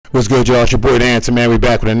What's good, y'all? It's your boy, the Answer Man. We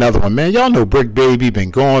back with another one, man. Y'all know Bricc Baby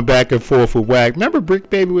been going back and forth with Wack. Remember Bricc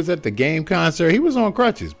Baby was at the game concert? He was on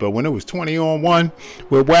crutches, but when it was 20 on 1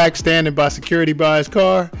 with Wack standing by security by his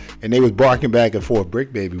car, and they was barking back and forth,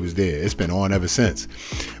 Bricc Baby was there. It's been on ever since.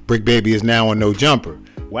 Bricc Baby is now on No Jumper.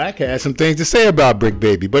 Wack had some things to say about Bricc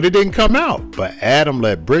Baby, but it didn't come out. But Adam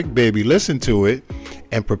let Bricc Baby listen to it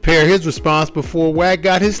and prepare his response before Wack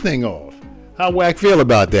got his thing off. How Wack feel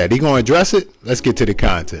about that? He gonna address it? Let's get to the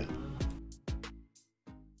content.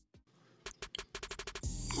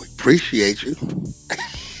 We appreciate you. I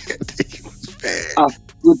think it was bad. I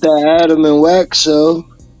with that Adam and Wack show.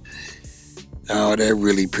 Oh, that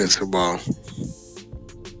really pissed him off. Wait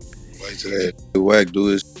till that Wack do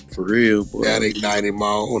his for real, boy. That ignited my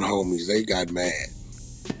own homies. They got mad.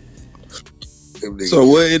 So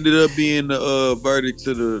what ended up being the verdict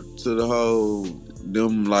to the whole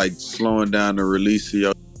them like slowing down the release of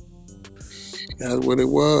your? That's what it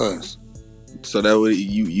was. So that was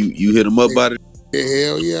you hit him up about it?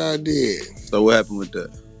 Hell yeah, I did. So what happened with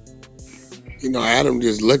that? You know, Adam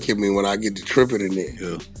just look at me when I get to tripping in there.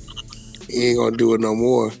 Yeah. He ain't gonna do it no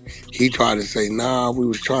more. He tried to say, we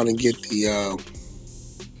was trying to get the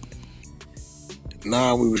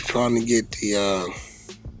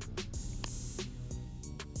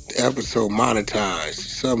episode monetized.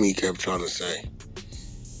 Something he kept trying to say.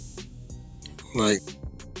 Like,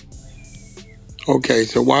 okay,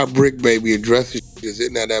 so why Bricc Baby addresses is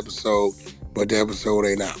in that episode, but the episode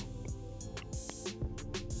ain't out?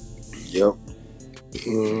 Yep.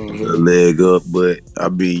 Mm-hmm. A leg up, but I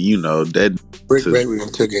mean, you know, that Bricc Baby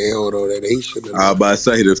took a L though, that he shouldn't have. I was about to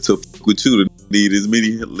say that to fuck with you to need as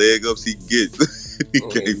many leg ups he gets. He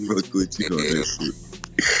can't fuck with you on that shit.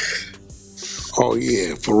 Oh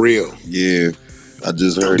yeah, for real. Yeah. I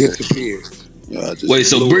just heard disappeared. Yeah, wait,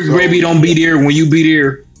 so Bricc Baby don't be there when you be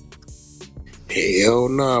there? Hell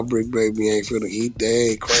nah, Bricc Baby ain't finna eat.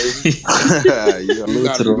 They ain't crazy. You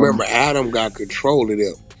gotta remember, Adam got control of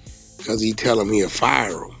them because he tell him he'll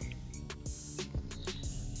fire him.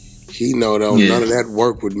 He know none of that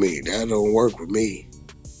work with me. That don't work with me.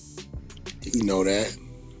 He know that.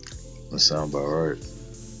 That sound about right.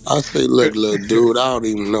 I say, look, little dude, I don't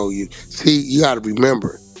even know you. See, you gotta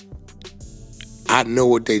remember, I know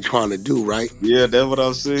what they trying to do, right? Yeah, that's what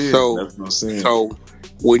I'm saying. So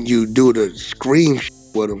when you do the scream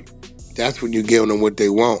with them, that's when you giving them what they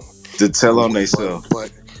want. To tell on themselves.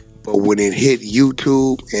 But when it hit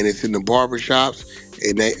YouTube and it's in the barbershops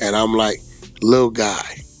and I'm like, little guy,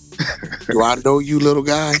 do I know you, little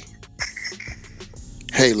guy?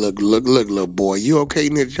 Hey, look, little boy, you okay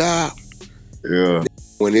in the job? Yeah.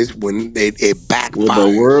 When it backfires.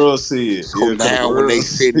 When the world see it. So now when they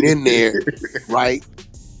sitting in there, right?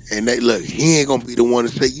 And they look, he ain't gonna be the one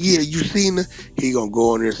to say, yeah, you seen her? He gonna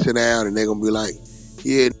go in there and sit down and they gonna be like,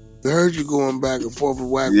 yeah, I heard you going back and forth with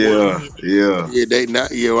Wack. Yeah. Yeah, they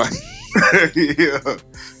not, yeah, right. Yeah.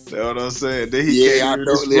 That's what I'm saying. Then he can't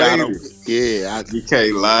you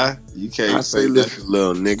can't lie. You can't I say, listen,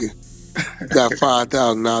 little nigga. You got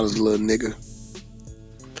 $5,000, little nigga.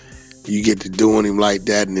 You get to doing him like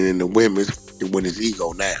that, and then the women's when his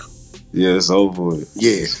ego now. Yeah, it's over with.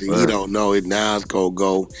 Yeah, see, you don't know it. Now it's gonna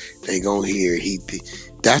go. They gonna hear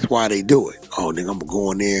that's why they do it. Oh, nigga, I'm gonna go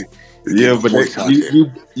in there. Yeah, but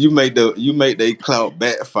you make they clout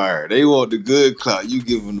backfire. They want the good clout. You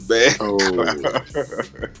give them the bad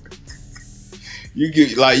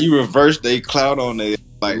clout. You reverse they clout on they.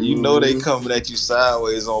 Like, you know they coming at you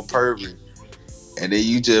sideways on purpose. And then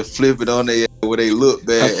you just flip it on their where they look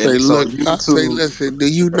bad. I say, listen, do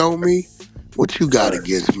you know me? What you got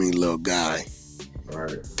against me, little guy?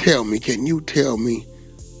 Right. Tell me, can you tell me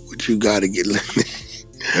what you got against me?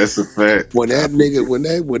 That's a fact. When that nigga, when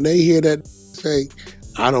they hear that say,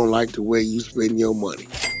 I don't like the way you spend your money.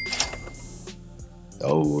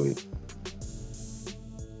 Oh, wait.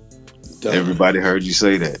 Everybody heard you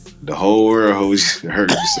say that. The whole world heard you say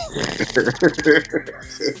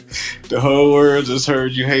that. The whole world just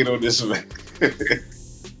heard you hate on this man.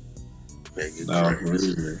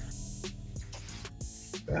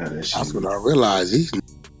 That's when I realized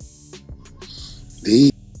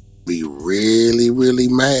these be really, really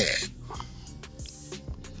mad.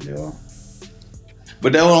 Yeah.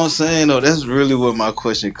 But that's what I'm saying though. That's really what my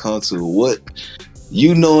question comes to. What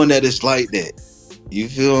you knowing that it's like that? You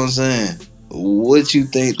feel what I'm saying? What you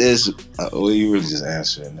think that's... well, you were just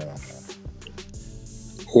answering now.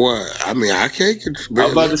 What? I mean, I can't...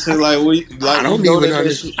 I'm about to say, I don't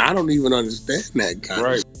even understand that kind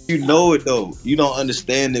of shit. You know it, though. You don't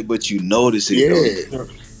understand it, but you notice it, though.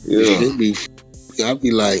 Yeah. I'll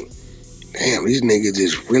be like, damn, these niggas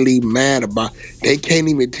is really mad about... They can't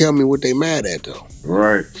even tell me what they mad at, though.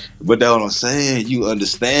 Right. But that's what I'm saying. You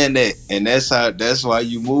understand that, and that's why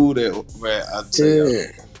you move that, man. I tell you.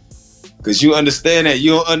 Yeah. Cause you understand that.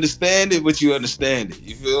 You don't understand it, but you understand it.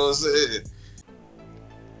 You feel what I'm saying?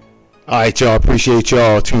 All right, y'all. Appreciate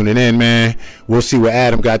y'all tuning in, man. We'll see what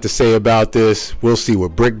Adam got to say about this. We'll see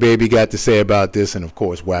what Bricc Baby got to say about this. And, of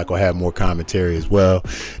course, Wack will have more commentary as well.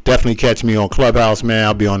 Definitely catch me on Clubhouse, man.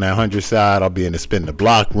 I'll be on that 100 side. I'll be in the Spin the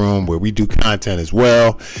Block room where we do content as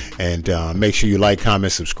well. And make sure you like,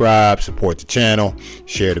 comment, subscribe, support the channel,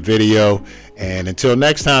 share the video. And until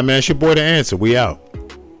next time, man, it's your boy The Answer. We out.